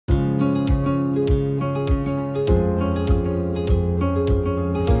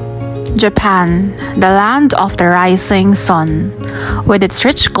Japan, the land of the rising sun. With its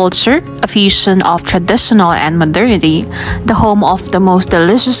rich culture, a fusion of traditional and modernity, the home of the most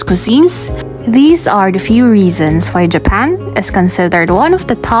delicious cuisines, these are the few reasons why Japan is considered one of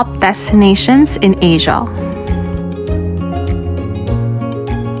the top destinations in Asia.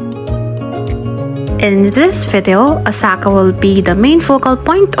 In this video, Osaka will be the main focal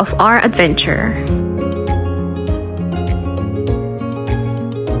point of our adventure.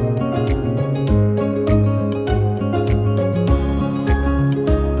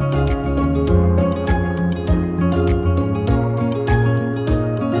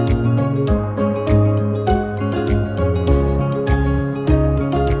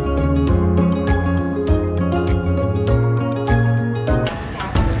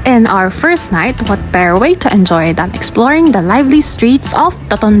 In our first night, what better way to enjoy than exploring the lively streets of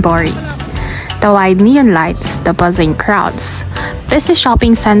Dotonbori? The wide neon lights, the buzzing crowds, busy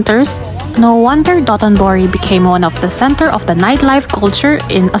shopping centers. No wonder Dotonbori became one of the center of the nightlife culture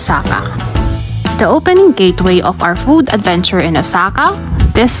in Osaka. The opening gateway of our food adventure in Osaka,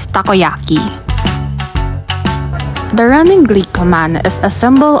 this takoyaki. The running Greek command is a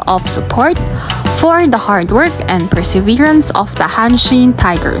symbol of support for the hard work and perseverance of the Hanshin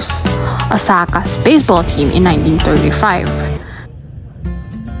Tigers, Osaka's baseball team in 1935.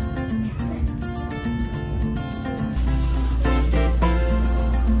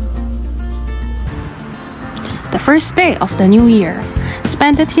 The first day of the new year,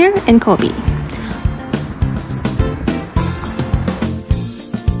 spent it here in Kobe.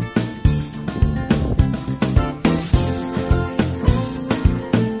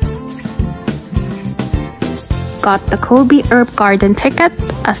 Got the Kobe Herb Garden ticket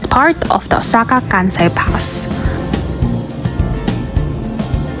as part of the Osaka Kansai Pass.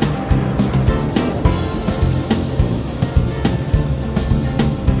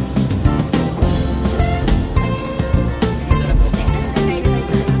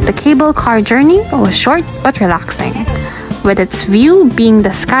 The cable car journey was short but relaxing, with its view being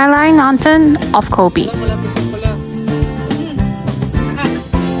the skyline mountain of Kobe.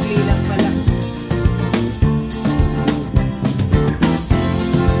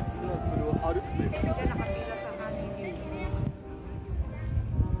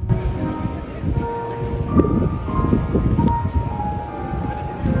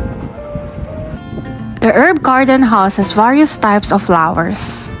 The herb garden houses various types of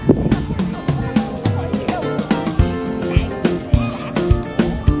flowers.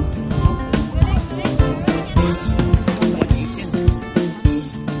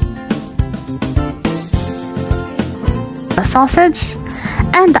 The sausage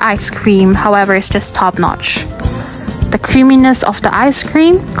and the ice cream, however, is just top-notch. The creaminess of the ice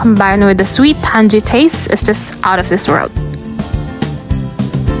cream combined with the sweet tangy taste is just out of this world.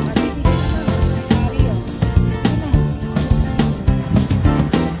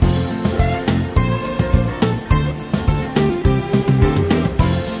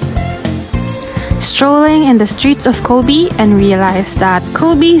 Strolling in the streets of Kobe and realized that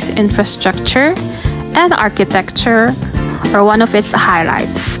Kobe's infrastructure and architecture are one of its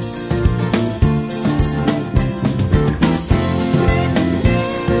highlights.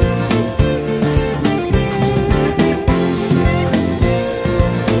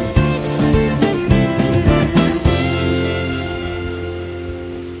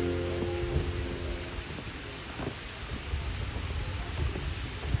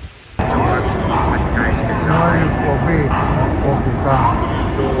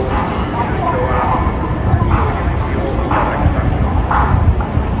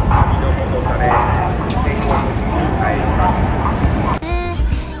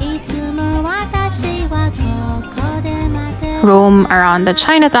 Roam around the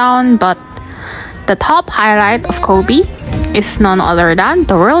Chinatown, but the top highlight of Kobe is none other than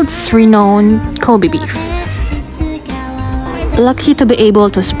the world's renowned Kobe beef. Lucky to be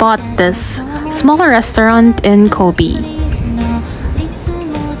able to spot this small restaurant in Kobe.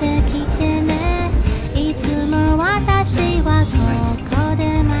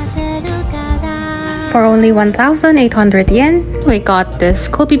 For only 1,800 yen, we got this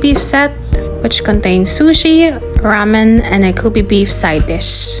Kobe beef set, which contains sushi, ramen, and a Kobe beef side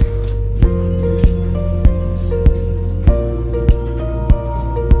dish.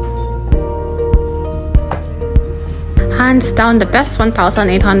 Hands down the best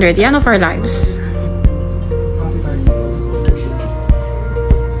 1,800 yen of our lives.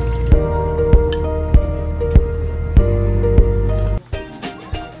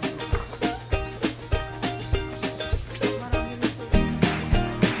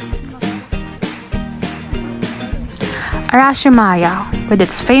 Arashiyama, with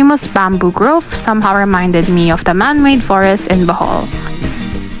its famous bamboo grove, somehow reminded me of the man-made forest in Bohol.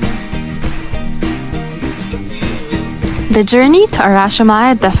 The journey to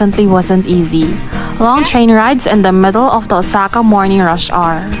Arashiyama definitely wasn't easy. Long train rides in the middle of the Osaka morning rush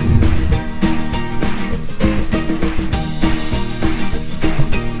hour.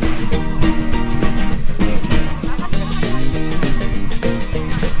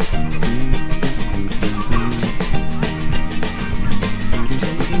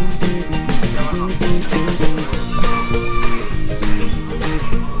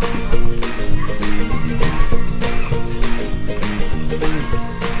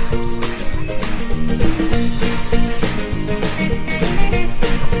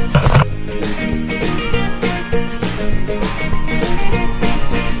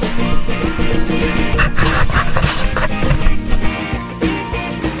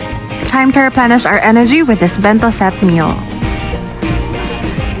 Time to replenish our energy with this bento set meal.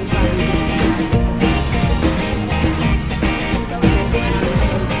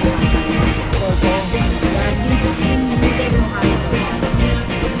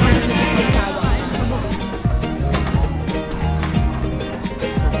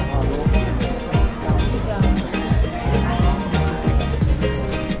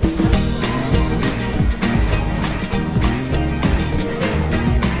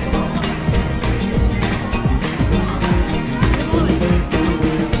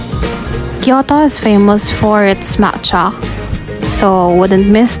 Kyoto is famous for its matcha, so wouldn't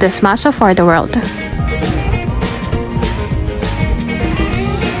miss this matcha for the world.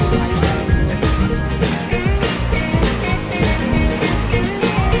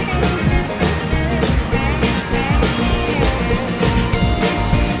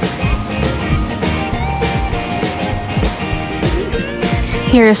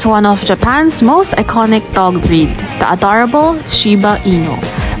 Here's one of Japan's most iconic dog breed, the adorable Shiba Inu,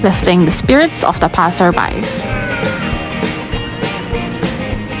 lifting the spirits of the passerbys.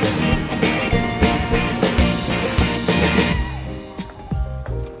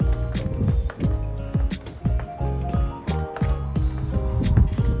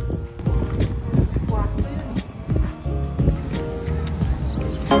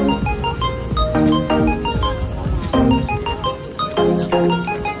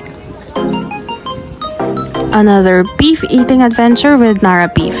 Another beef eating adventure with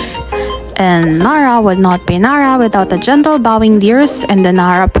Nara beef. And Nara would not be Nara without the gentle bowing deers in the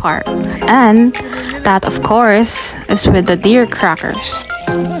Nara Park. And that, of course, is with the deer crackers.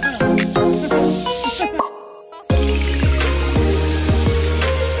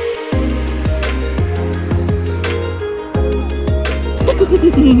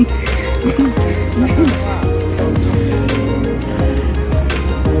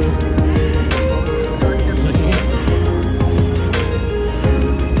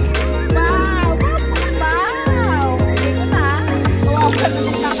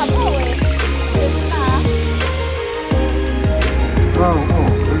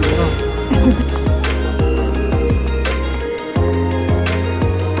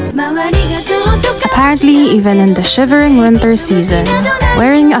 Apparently, even in the shivering winter season,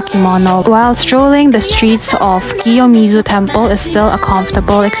 wearing a kimono while strolling the streets of Kiyomizu Temple is still a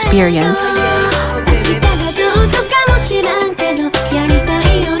comfortable experience.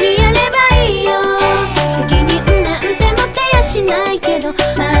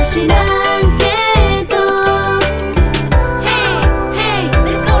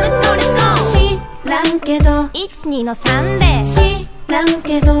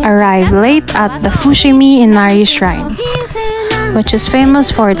 Arrive late at the Fushimi Inari Shrine, which is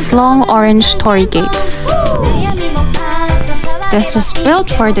famous for its long orange torii gates. This was built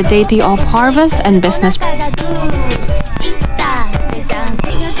for the deity of harvest and business.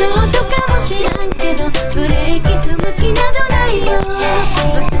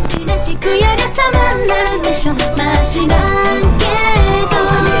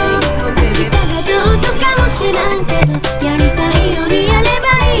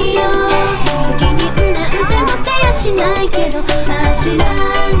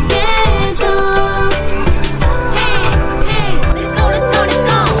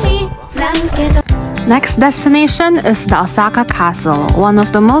 Next destination is the Osaka Castle, one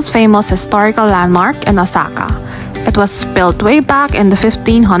of the most famous historical landmarks in Osaka. It was built way back in the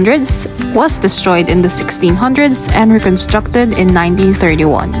 1500s, was destroyed in the 1600s, and reconstructed in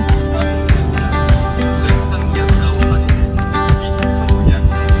 1931.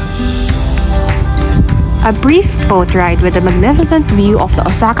 A brief boat ride with a magnificent view of the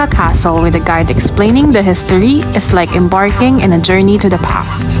Osaka Castle with a guide explaining the history is like embarking in a journey to the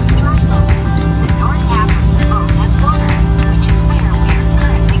past.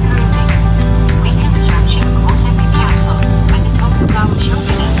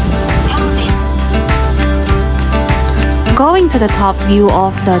 Going to the top view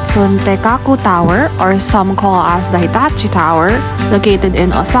of the Tsuntekaku Tower, or some call as the Hitachi Tower, located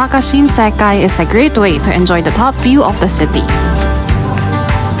in Osaka Shinsekai, is a great way to enjoy the top view of the city.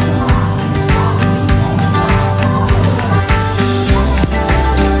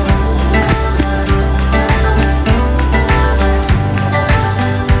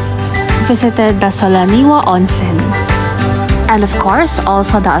 Visited the Solaniwa Onsen, and of course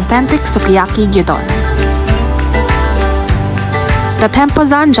also the authentic sukiyaki gyudon. The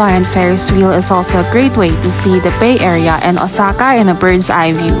Tempozan Giant Ferris wheel is also a great way to see the Bay Area and Osaka in a bird's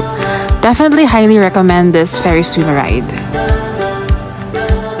eye view. Definitely highly recommend this Ferris wheel ride.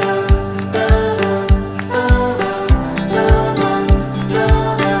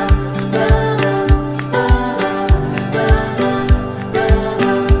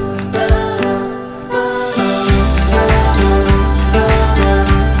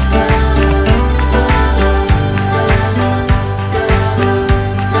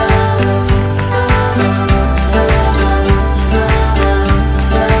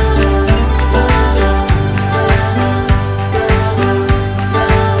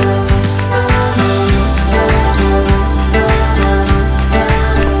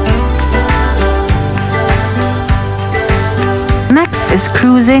 Is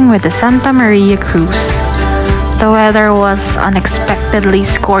cruising with the Santa Maria cruise. The weather was unexpectedly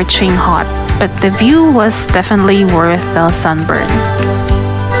scorching hot, but the view was definitely worth the sunburn.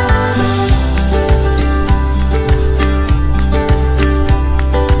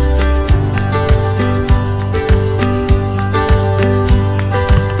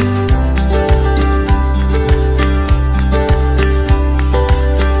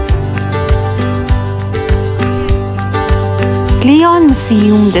 Leon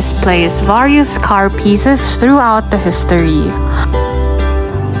Museum displays various car pieces throughout the history.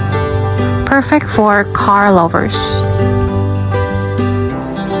 Perfect for car lovers.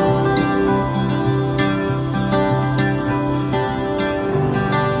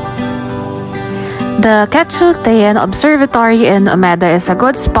 The Ketsuteien Observatory in Umeda is a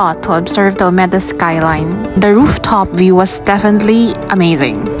good spot to observe the Umeda skyline. The rooftop view was definitely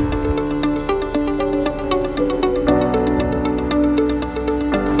amazing.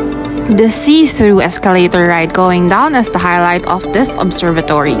 The see-through escalator ride going down is the highlight of this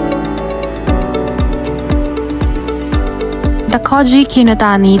observatory. The Koji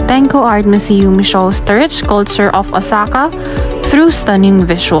Kinotani Tenko Art Museum shows the rich culture of Osaka through stunning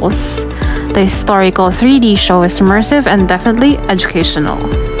visuals. The historical 3D show is immersive and definitely educational.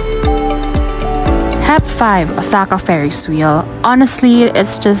 HEP 5 Osaka Ferris Wheel. Honestly,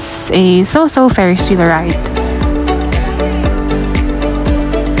 it's just a so-so Ferris wheel ride.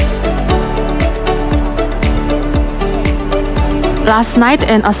 Last night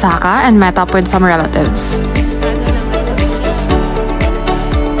in Osaka and met up with some relatives.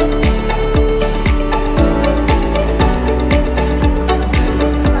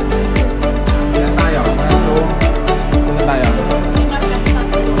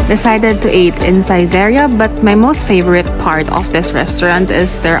 Decided to eat in Caesarea, but my most favorite part of this restaurant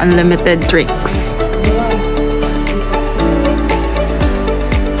is their unlimited drinks.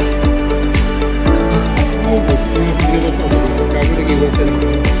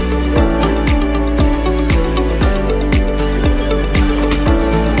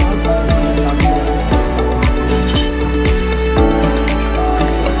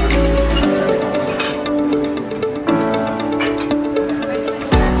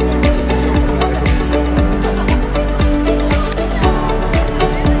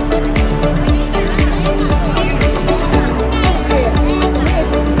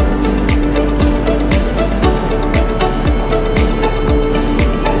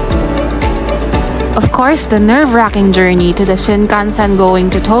 Of course, the nerve-wracking journey to the Shinkansen going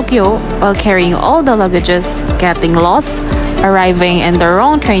to Tokyo while carrying all the luggages, getting lost, arriving in the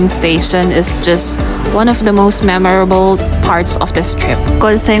wrong train station is just one of the most memorable parts of this trip.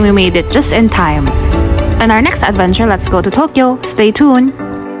 Good thing we made it just in time. In our next adventure, let's go to Tokyo. Stay tuned!